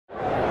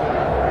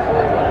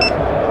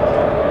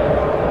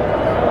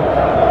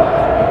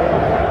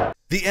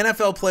The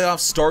NFL playoffs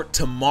start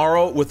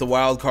tomorrow with the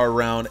wild card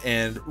round,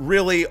 and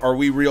really, are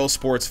we real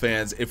sports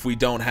fans if we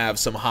don't have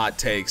some hot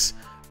takes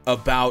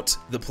about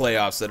the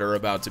playoffs that are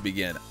about to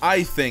begin?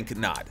 I think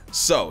not.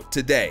 So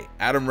today,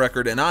 Adam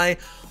Record and I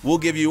will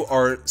give you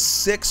our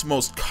 6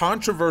 most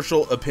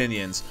controversial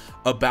opinions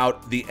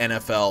about the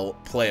NFL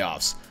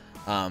playoffs.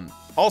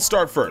 I'll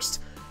start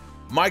first.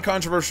 My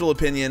controversial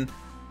opinion: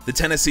 the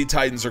Tennessee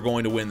Titans are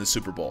going to win the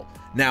Super Bowl.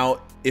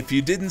 Now, if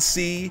you didn't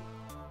see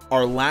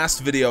our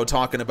last video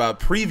talking about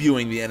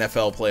previewing the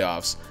NFL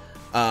playoffs,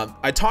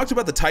 I talked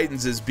about the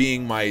Titans as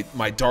being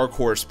my dark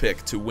horse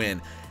pick to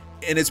win.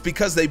 And it's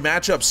because they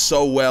match up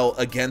so well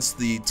against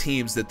the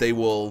teams that they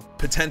will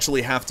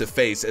potentially have to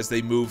face as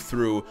they move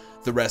through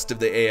the rest of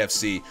the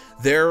AFC.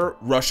 Their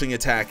rushing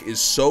attack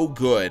is so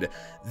good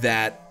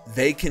that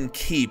they can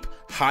keep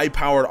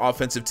high-powered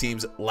offensive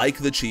teams like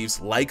the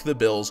Chiefs, like the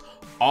Bills,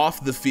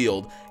 off the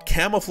field,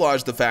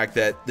 camouflage the fact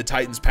that the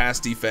Titans' pass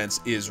defense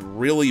is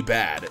really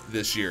bad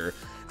this year.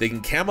 They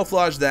can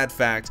camouflage that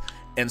fact,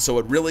 and so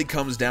it really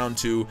comes down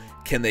to,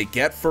 can they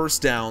get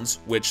first downs,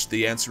 which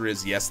the answer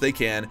is yes, they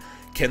can.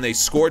 Can they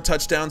score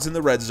touchdowns in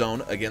the red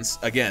zone?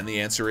 Again, the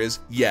answer is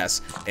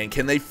yes. And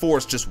can they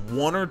force just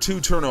 1 or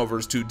 2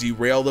 turnovers to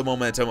derail the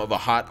momentum of a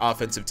hot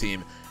offensive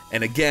team?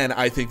 And again,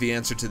 I think the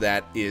answer to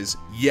that is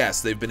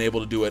yes. They've been able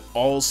to do it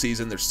all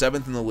season. They're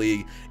 7th in the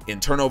league in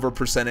turnover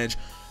percentage.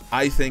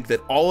 I think that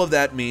all of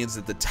that means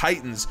that the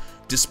Titans,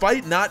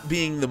 despite not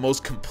being the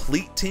most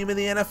complete team in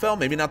the NFL,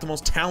 maybe not the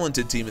most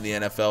talented team in the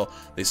NFL,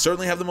 they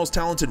certainly have the most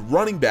talented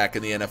running back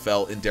in the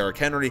NFL in Derrick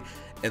Henry.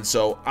 And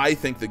so I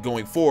think that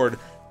going forward,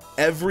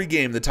 every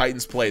game the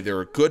Titans play,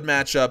 they're a good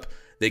matchup.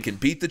 They can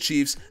beat the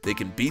Chiefs. They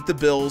can beat the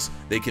Bills.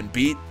 They can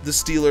beat the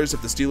Steelers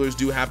if the Steelers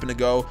do happen to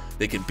go.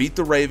 They can beat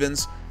the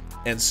Ravens.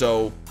 And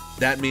so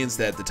that means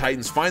that the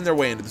Titans find their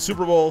way into the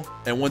Super Bowl,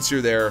 and once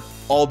you're there,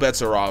 all bets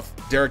are off.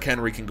 Derrick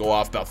Henry can go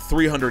off about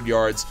 300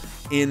 yards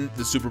in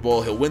the Super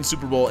Bowl. He'll win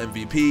Super Bowl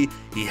MVP.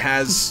 He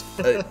has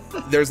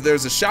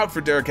there's a shout for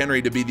Derrick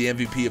Henry to be the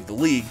MVP of the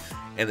league,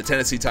 and the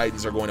Tennessee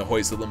Titans are going to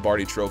hoist the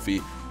Lombardi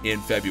Trophy in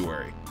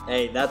February.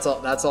 Hey, that's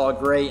all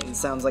great, and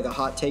sounds like a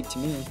hot take to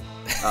me.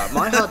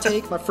 My hot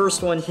take, my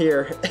first one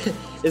here,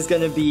 is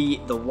going to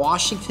be the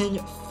Washington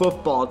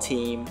football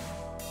team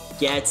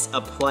gets a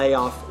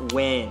playoff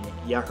win.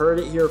 You heard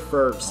it here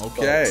first.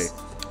 Okay.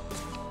 Folks.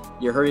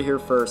 You heard it here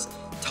first.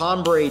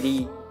 Tom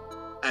Brady,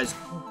 as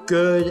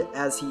good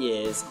as he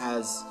is,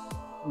 as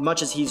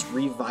much as he's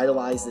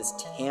revitalized this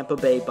Tampa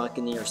Bay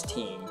Buccaneers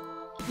team,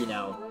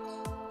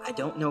 I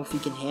don't know if he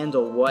can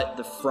handle what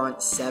the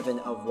front 7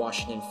 of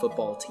Washington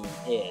football team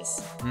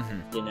is.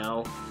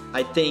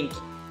 I think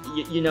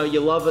you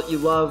love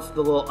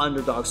the little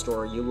underdog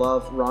story. You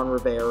love Ron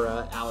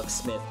Rivera, Alex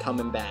Smith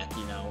coming back.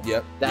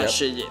 That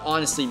should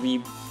honestly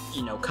be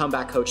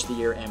comeback coach of the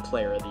year and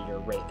player of the year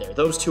right there.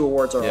 Those 2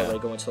 awards are already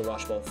going to the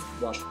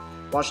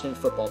Washington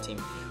football team.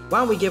 Why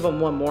don't we give them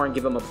one more and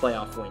give them a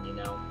playoff win?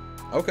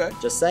 Okay.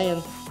 Just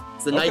saying.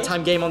 It's the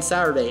nighttime game on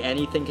Saturday.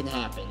 Anything can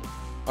happen.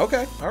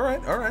 Okay. All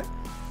right.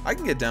 I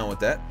can get down with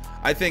that.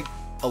 I think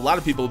a lot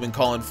of people have been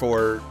calling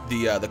for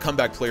the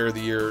Comeback Player of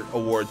the Year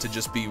award to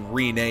just be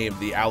renamed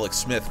the Alex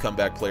Smith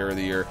Comeback Player of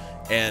the Year,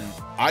 and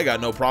I got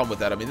no problem with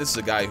that. I mean, this is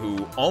a guy who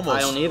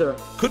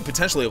could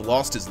potentially have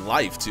lost his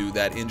life to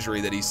that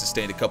injury that he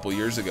sustained a couple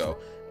years ago,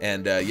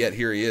 and yet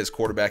here he is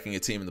quarterbacking a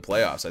team in the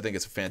playoffs. I think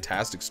it's a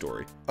fantastic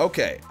story.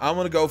 Okay, I'm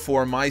going to go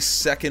for my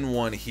second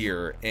one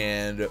here,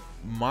 and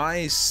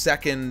my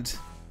second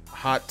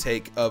hot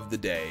take of the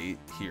day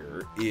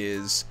here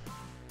is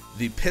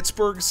the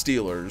Pittsburgh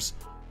Steelers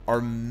are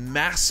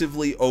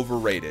massively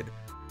overrated,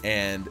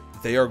 and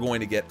they are going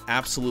to get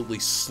absolutely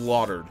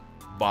slaughtered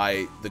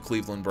by the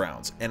Cleveland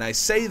Browns. And I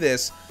say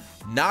this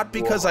not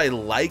because I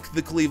like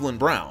the Cleveland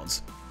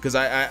Browns, because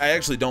I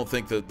actually don't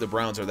think the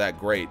Browns are that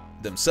great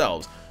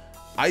themselves.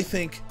 I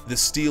think the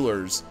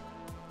Steelers,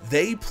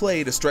 they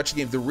played a stretch of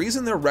games. The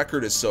reason their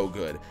record is so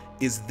good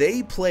is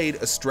they played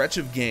a stretch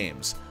of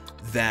games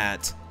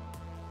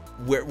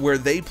where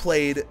they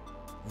played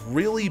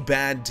really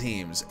bad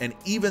teams, and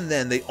even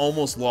then they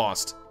almost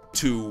lost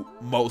to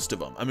most of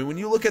them. I mean, when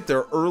you look at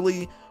their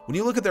early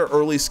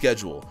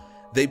schedule,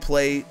 they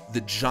play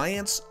the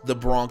Giants, the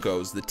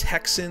Broncos, the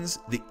Texans,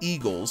 the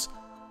Eagles,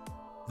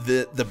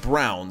 the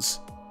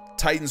Browns,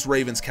 Titans,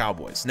 Ravens,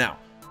 Cowboys. Now,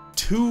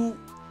 2,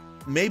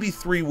 maybe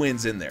 3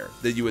 wins in there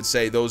that you would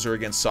say those are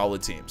against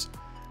solid teams.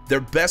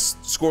 Their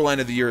best scoreline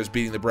of the year is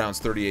beating the Browns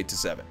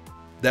 38-7.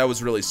 That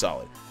was really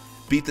solid.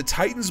 Beat the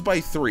Titans by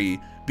 3,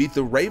 beat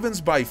the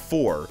Ravens by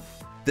 4,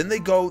 then they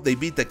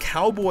beat the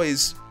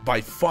Cowboys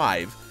by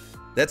 5.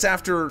 That's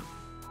after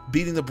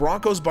beating the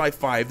Broncos by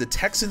 5, the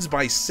Texans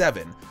by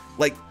 7.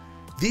 Like,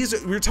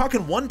 we're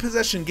talking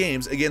 1-possession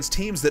games against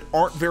teams that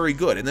aren't very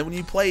good. And then when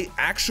you play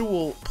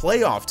actual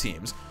playoff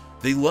teams,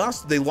 they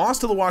lost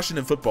to the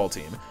Washington football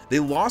team. They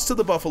lost to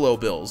the Buffalo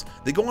Bills.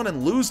 They go on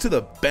and lose to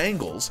the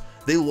Bengals.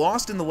 They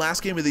lost in the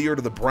last game of the year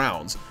to the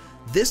Browns.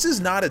 This is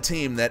not a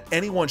team that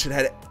anyone should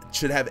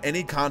have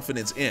any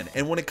confidence in.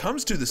 And when it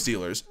comes to the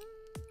Steelers,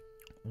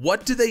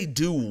 what do they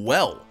do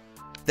well?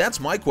 That's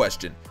my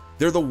question.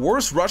 They're the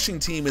worst rushing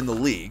team in the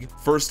league,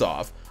 first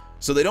off,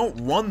 so they don't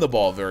run the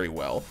ball very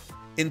well.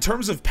 In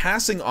terms of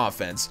passing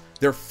offense,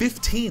 they're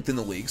 15th in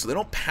the league, so they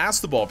don't pass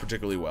the ball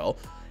particularly well.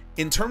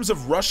 In terms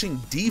of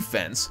rushing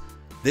defense,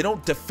 they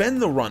don't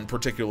defend the run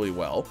particularly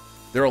well.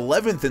 They're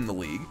 11th in the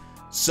league.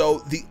 So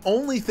the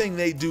only thing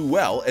they do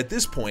well at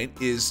this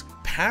point is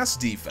pass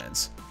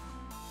defense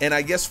and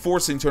I guess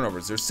forcing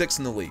turnovers. They're 6th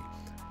in the league.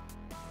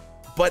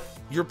 But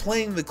you're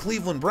playing the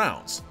Cleveland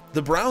Browns.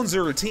 The Browns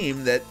are a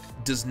team that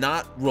does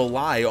not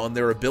rely on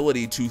their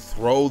ability to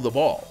throw the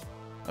ball.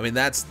 I mean,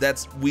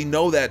 we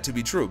know that to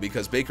be true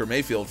because Baker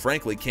Mayfield,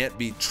 frankly, can't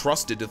be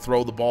trusted to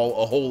throw the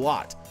ball a whole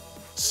lot.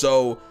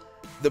 So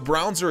the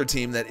Browns are a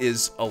team that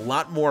is a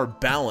lot more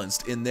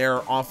balanced in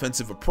their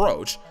offensive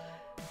approach,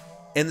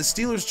 and the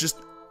Steelers just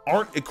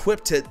aren't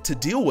equipped to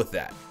deal with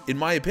that, in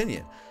my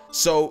opinion.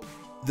 So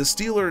the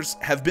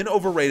Steelers have been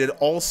overrated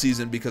all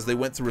season because they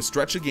went through a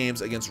stretch of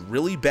games against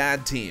really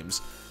bad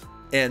teams,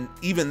 and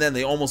even then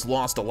they almost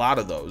lost a lot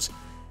of those.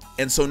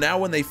 And so now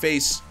when they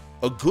face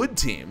a good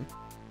team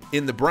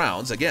in the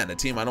Browns, again, a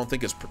team I don't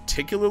think is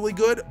particularly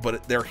good,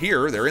 but they're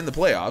here, they're in the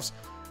playoffs,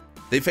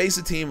 they face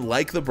a team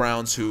like the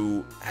Browns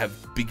who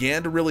have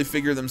began to really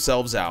figure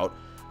themselves out,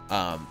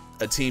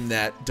 a team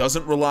that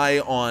doesn't rely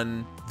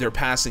on their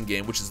passing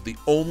game, which is the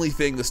only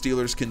thing the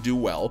Steelers can do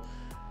well.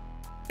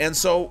 And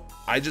so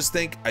I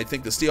think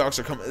the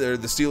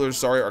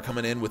Steelers are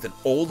coming in with an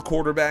old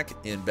quarterback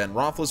in Ben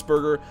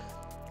Roethlisberger.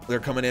 They're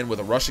coming in with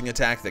a rushing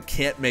attack that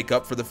can't make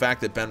up for the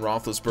fact that Ben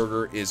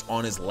Roethlisberger is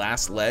on his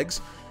last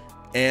legs,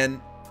 and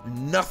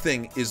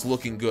nothing is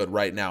looking good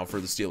right now for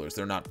the Steelers.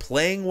 They're not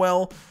playing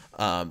well.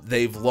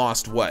 They've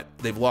lost what?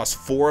 They've lost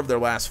 4 of their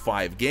last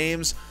 5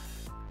 games.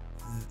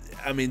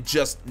 I mean,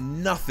 just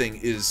nothing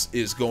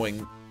is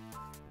going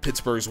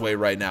Pittsburgh's way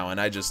right now, and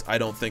I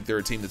don't think they're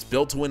a team that's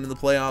built to win in the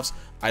playoffs.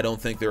 I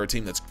don't think they're a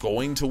team that's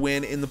going to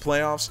win in the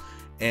playoffs.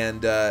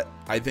 And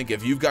I think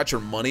if you've got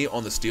your money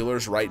on the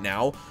Steelers right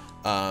now,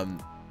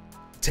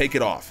 take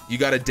it off. You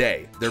got a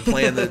day. They're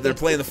playing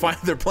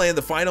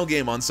the final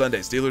game on Sunday.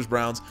 Steelers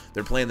Browns.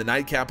 They're playing the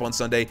nightcap on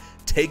Sunday.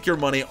 Take your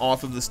money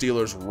off of the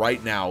Steelers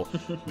right now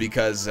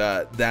because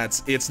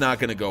it's not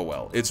going to go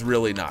well. It's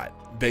really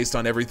not, based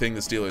on everything the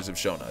Steelers have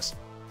shown us.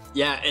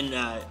 Yeah, and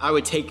I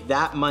would take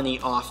that money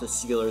off the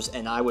Steelers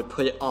and I would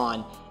put it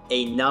on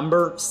a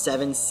number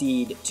 7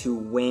 seed to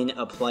win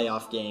a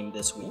playoff game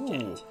this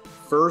weekend. Ooh.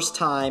 First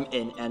time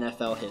in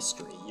NFL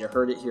history. You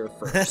heard it here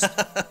first.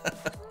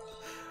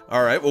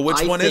 All right, well,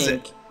 which one is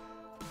it?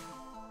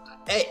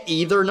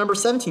 Either number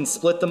 17.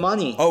 Split the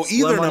money. Oh, split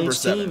either number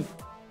 7.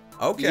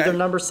 Okay. Either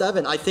number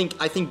 7. I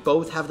think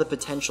both have the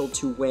potential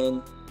to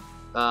win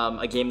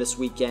a game this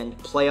weekend.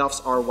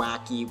 Playoffs are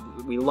wacky.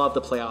 We love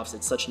the playoffs.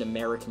 It's such an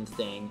American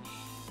thing.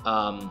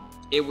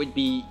 It would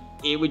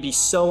be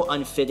so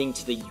unfitting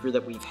to the year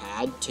that we've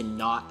had to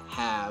not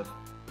have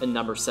a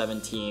number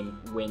 7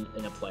 team win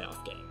in a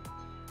playoff game.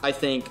 I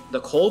think the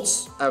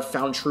Colts have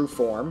found true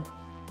form.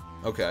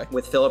 Okay.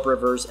 With Phillip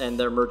Rivers and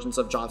the emergence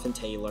of Jonathan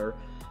Taylor.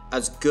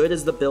 As good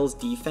as the Bills'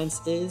 defense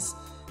is,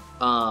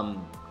 I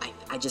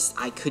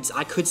could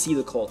see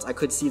the Colts. I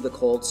could see the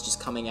Colts just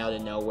coming out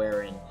of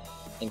nowhere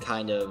and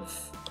kind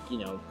of,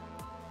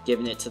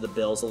 giving it to the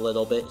Bills a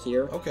little bit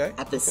here. Okay.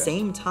 At the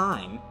same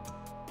time,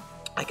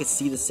 I could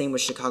see the same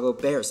with Chicago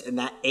Bears, and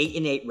that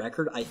 8-8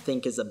 record I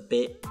think is a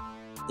bit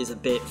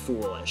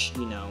foolish.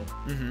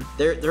 Mm-hmm.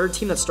 They're a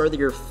team that started the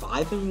year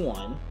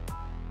 5-1.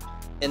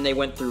 And they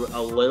went through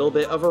a little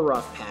bit of a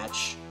rough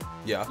patch,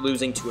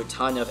 losing to a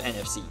ton of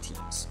NFC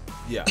teams.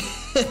 Yeah.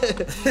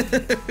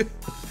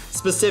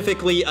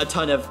 Specifically, a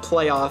ton of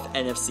playoff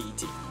NFC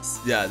teams.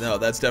 Yeah, no,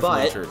 that's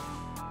definitely true.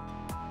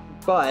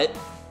 But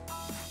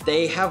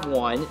they have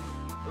won.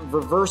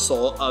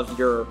 Reversal of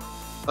your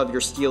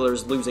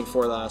Steelers losing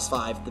 4 of the last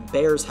 5. The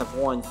Bears have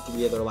won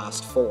 3 of their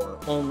last 4,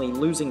 only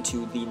losing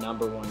to the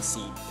number 1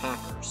 seed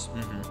Packers.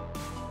 Mm-hmm.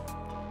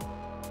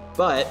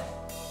 But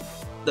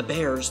the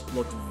Bears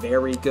looked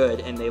very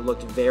good, and they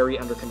looked very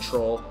under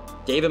control.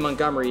 David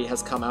Montgomery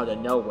has come out of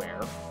nowhere.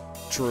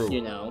 True.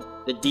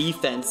 The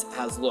defense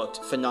has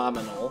looked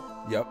phenomenal.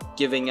 Yep.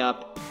 Giving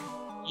up,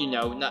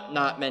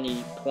 not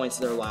many points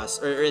in their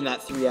last, or in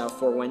that 3 out of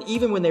 4 win.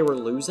 Even when they were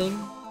losing,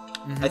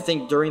 I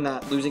think during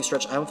that losing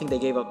stretch, I don't think they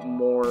gave up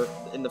more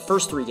in the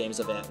first 3 games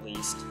of it, at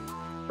least.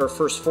 Or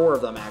first 4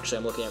 of them, actually,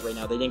 I'm looking at right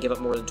now. They didn't give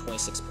up more than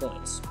 26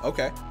 points.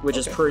 Okay. Which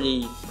is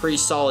pretty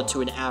solid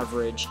to an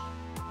average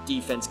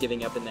defense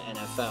giving up in the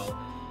NFL,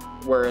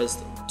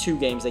 whereas 2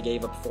 games they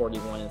gave up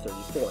 41 and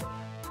 34.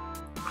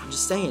 I'm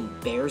just saying,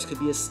 Bears could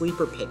be a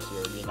sleeper pick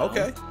here.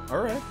 Okay,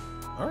 all right.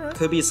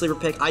 Could be a sleeper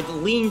pick. I'd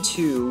lean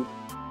to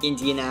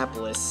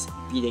Indianapolis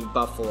beating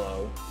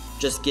Buffalo,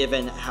 just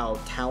given how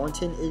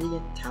talented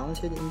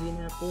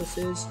Indianapolis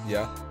is.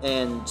 Yeah.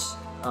 And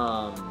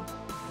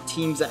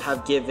teams that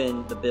have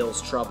given the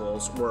Bills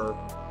troubles were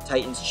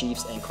Titans,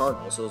 Chiefs, and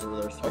Cardinals. Those were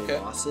their 3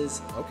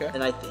 losses. Okay.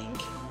 And I think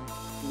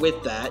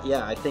with that,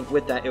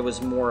 it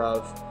was more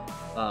of,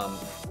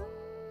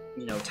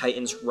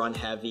 Titans run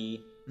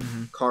heavy,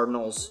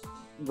 Cardinals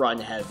run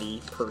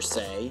heavy per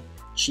se.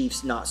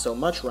 Chiefs not so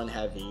much run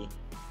heavy,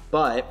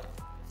 but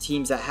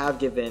teams that have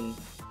given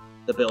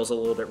the Bills a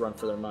little bit run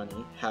for their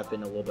money have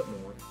been a little bit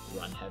more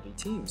run heavy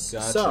teams.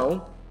 Gotcha.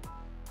 So,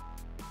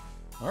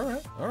 all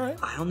right.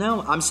 I don't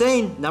know. I'm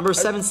saying number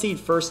 7 seed,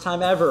 first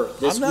time ever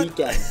this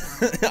weekend.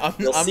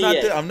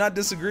 I'm not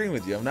disagreeing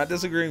with you. I'm not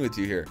disagreeing with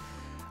you here.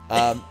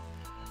 All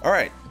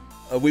right.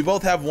 We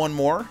both have one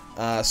more,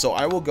 so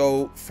I will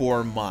go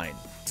for mine.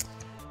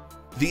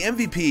 The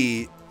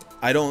MVP,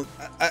 I don't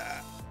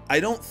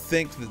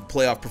think the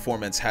playoff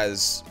performance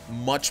has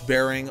much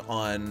bearing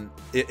on,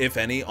 if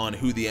any, on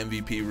who the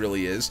MVP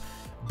really is.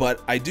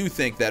 But I do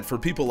think that for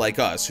people like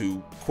us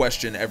who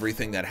question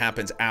everything that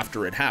happens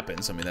after it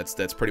happens, I mean,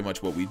 that's pretty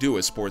much what we do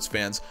as sports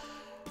fans.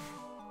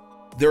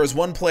 There is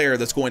one player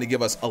that's going to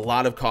give us a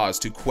lot of cause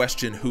to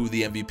question who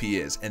the MVP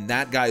is, and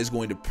that guy is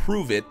going to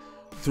prove it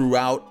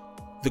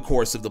throughout the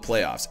course of the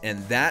playoffs.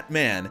 And that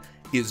man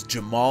is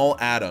Jamal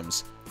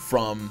Adams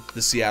from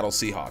the Seattle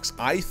Seahawks.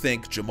 I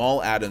think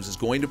Jamal Adams is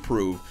going to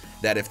prove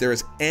that if there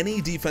is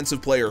any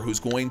defensive player who's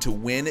going to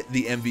win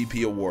the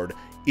MVP award,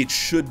 it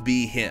should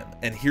be him.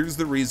 And here's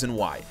the reason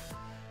why.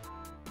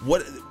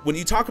 When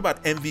you talk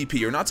about MVP,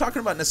 you're not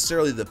talking about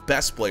necessarily the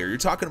best player. You're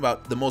talking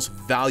about the most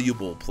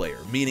valuable player,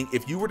 meaning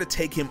if you were to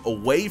take him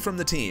away from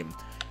the team,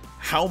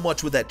 how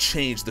much would that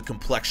change the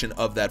complexion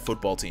of that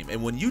football team?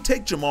 And when you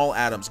take Jamal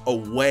Adams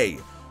away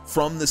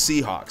from the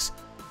Seahawks,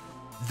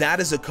 that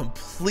is a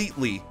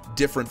completely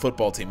different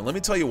football team. And let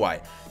me tell you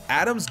why.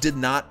 Adams did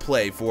not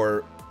play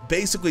for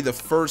basically the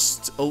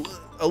first,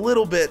 a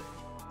little bit,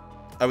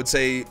 I would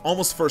say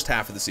almost first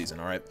half of the season,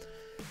 all right?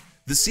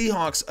 The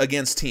Seahawks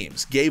against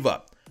teams gave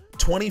up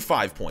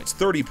 25 points,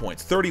 30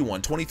 points,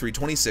 31, 23,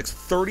 26,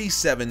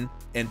 37,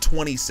 and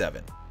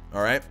 27,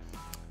 all right?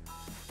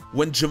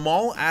 When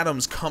Jamal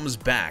Adams comes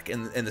back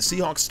and the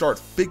Seahawks start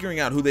figuring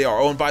out who they are,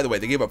 oh, and by the way,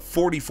 they gave up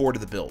 44 to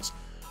the Bills.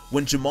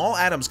 When Jamal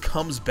Adams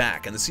comes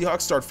back and the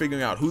Seahawks start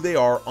figuring out who they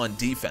are on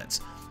defense,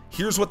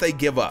 here's what they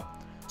give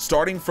up.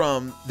 Starting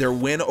from their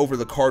win over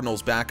the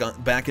Cardinals back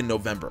in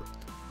November.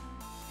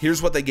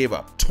 Here's what they gave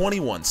up.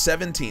 21,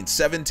 17,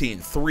 17,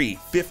 3,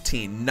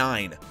 15,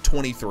 9,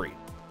 23.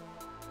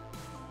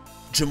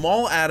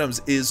 Jamal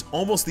Adams is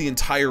almost the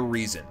entire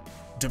reason.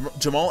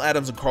 Jamal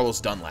Adams and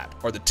Carlos Dunlap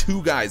are the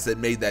two guys that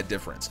made that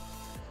difference.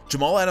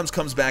 Jamal Adams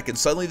comes back and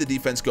suddenly the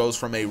defense goes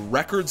from a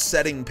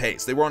record-setting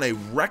pace. They were on a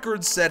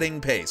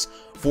record-setting pace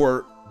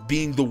for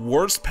being the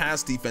worst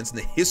pass defense in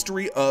the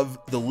history of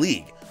the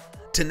league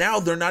to now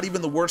they're not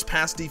even the worst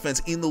pass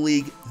defense in the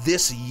league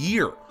this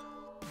year.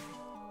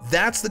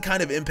 That's the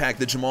kind of impact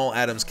that Jamal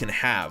Adams can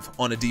have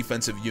on a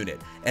defensive unit.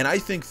 And I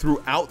think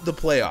throughout the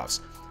playoffs,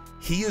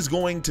 he is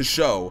going to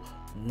show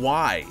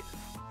why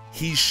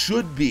he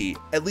should be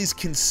at least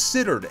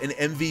considered an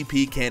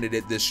MVP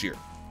candidate this year.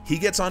 He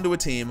gets onto a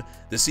team,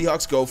 the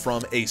Seahawks go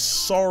from a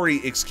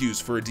sorry excuse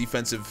for a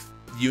defensive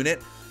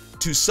unit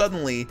to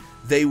suddenly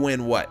they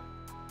win what?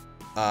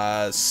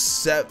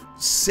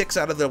 6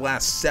 out of their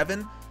last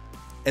 7,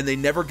 and they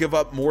never give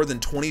up more than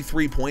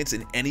 23 points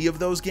in any of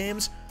those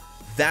games.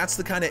 That's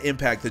the kind of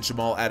impact that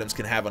Jamal Adams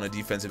can have on a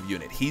defensive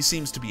unit. He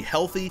seems to be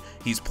healthy,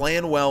 he's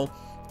playing well,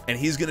 and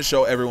he's going to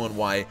show everyone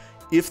why.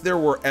 If there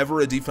were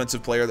ever a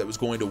defensive player that was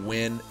going to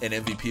win an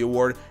MVP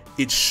award,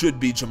 it should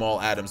be Jamal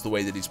Adams the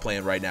way that he's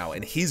playing right now.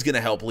 And he's going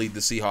to help lead the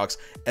Seahawks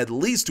at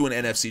least to an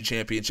NFC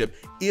championship,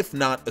 if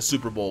not a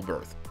Super Bowl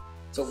berth.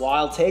 It's a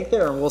wild take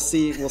there, and we'll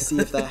see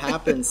if that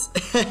happens.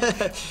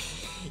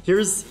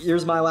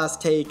 Here's my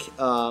last take.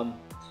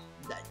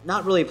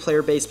 Not really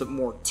player-based, but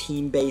more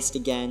team-based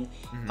again.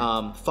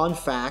 Mm-hmm. Fun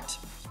fact,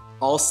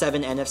 all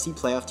 7 NFC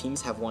playoff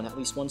teams have won at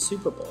least one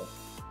Super Bowl.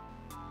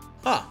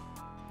 Huh.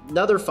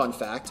 Another fun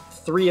fact,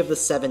 3 of the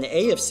 7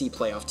 AFC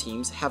playoff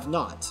teams have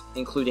not,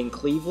 including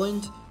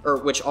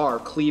which are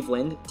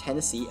Cleveland,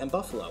 Tennessee, and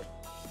Buffalo.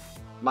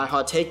 My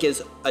hot take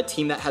is a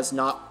team that has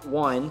not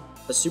won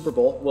a Super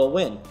Bowl will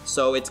win.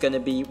 So it's going to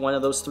be one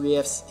of those 3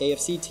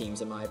 AFC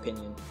teams, in my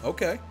opinion.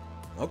 Okay.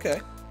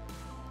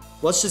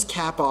 Let's just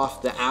cap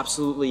off the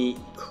absolutely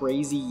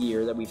crazy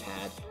year that we've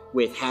had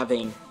with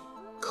having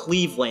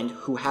Cleveland,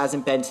 who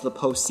hasn't been to the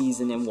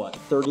postseason in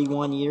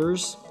 31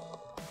 years,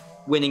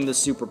 winning the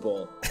Super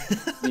Bowl.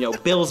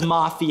 Bills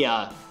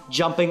Mafia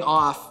jumping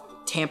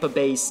off Tampa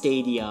Bay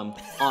Stadium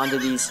onto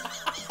these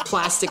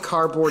plastic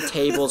cardboard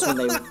tables when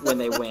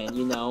they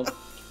win,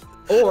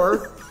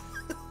 or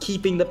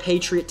keeping the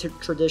Patriot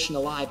tradition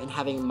alive and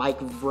having Mike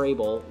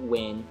Vrabel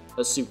win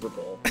a Super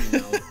Bowl,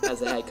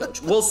 as a head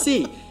coach. We'll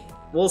see.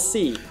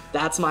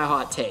 That's my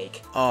hot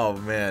take. Oh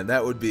man,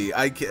 that would be.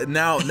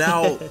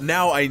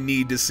 Now I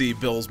need to see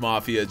Bills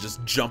Mafia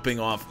just jumping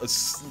off a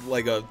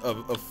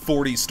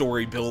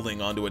 40-story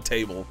building onto a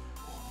table.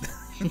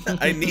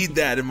 I need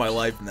that in my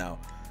life now.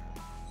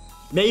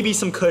 Maybe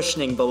some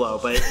cushioning below,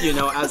 but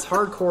as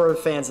hardcore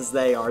fans as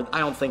they are, I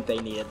don't think they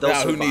need it. They'll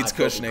survive. Who needs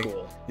cushioning?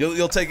 Cool.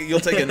 You'll take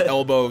an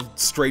elbow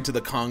straight to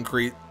the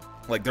concrete,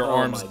 like their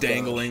arms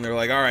dangling. God. They're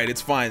like, all right,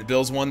 it's fine. The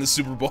Bills won the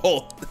Super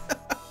Bowl.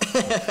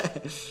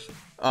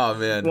 Oh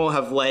man, won't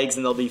have legs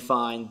and they'll be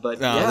fine.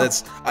 But no, yeah,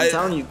 I'm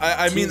telling you,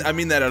 I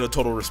mean that out of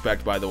total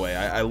respect. By the way,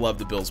 I love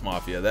the Bills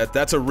Mafia.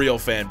 That's a real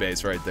fan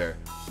base right there.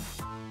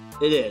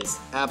 It is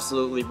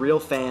absolutely real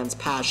fans,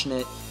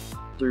 passionate.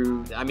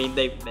 I mean,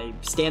 they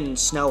stand in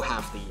snow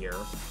half the year,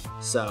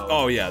 so.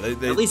 Oh yeah, they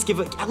at least give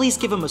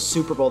them a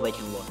Super Bowl they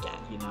can look at,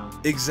 you know.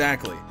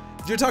 Exactly.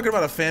 You're talking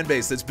about a fan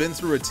base that's been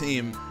through a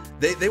team.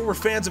 They were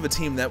fans of a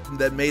team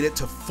that made it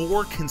to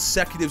 4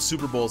 consecutive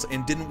Super Bowls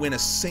and didn't win a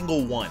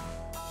single one.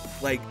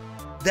 Like,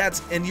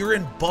 and you're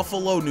in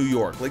Buffalo, New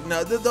York. Like,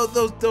 no,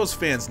 those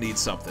fans need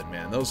something,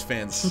 man. Those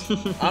fans,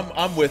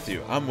 I'm with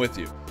you. I'm with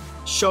you.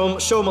 Show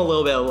them a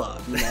little bit of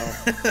love, you know.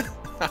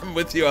 I'm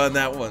with you on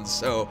that one.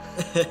 So,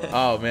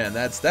 oh man,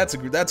 that's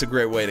a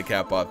great way to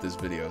cap off this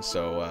video.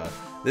 So,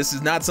 this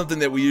is not something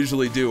that we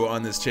usually do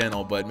on this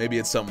channel, but maybe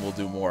it's something we'll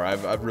do more.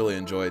 I've really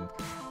enjoyed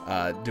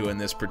doing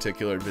this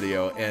particular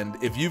video.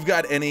 And if you've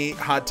got any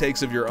hot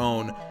takes of your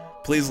own,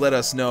 please let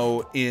us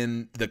know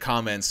in the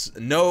comments.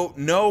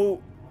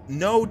 No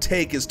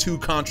take is too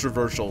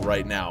controversial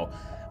right now.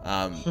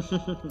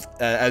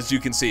 As you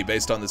can see,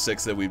 based on the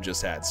 6 that we've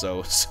just had.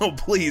 So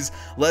please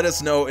let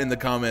us know in the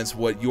comments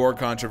what your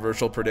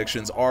controversial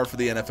predictions are for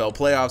the NFL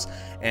playoffs,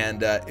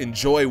 and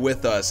enjoy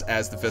with us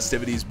as the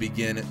festivities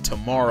begin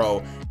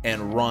tomorrow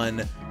and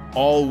run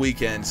all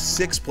weekend.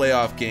 6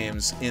 playoff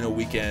games in a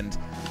weekend,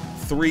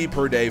 3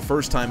 per day,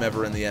 first time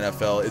ever in the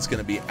NFL. It's going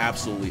to be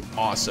absolutely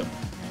awesome.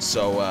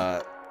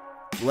 So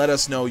let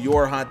us know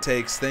your hot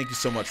takes. Thank you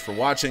so much for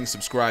watching.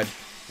 Subscribe.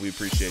 We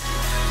appreciate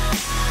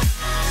you.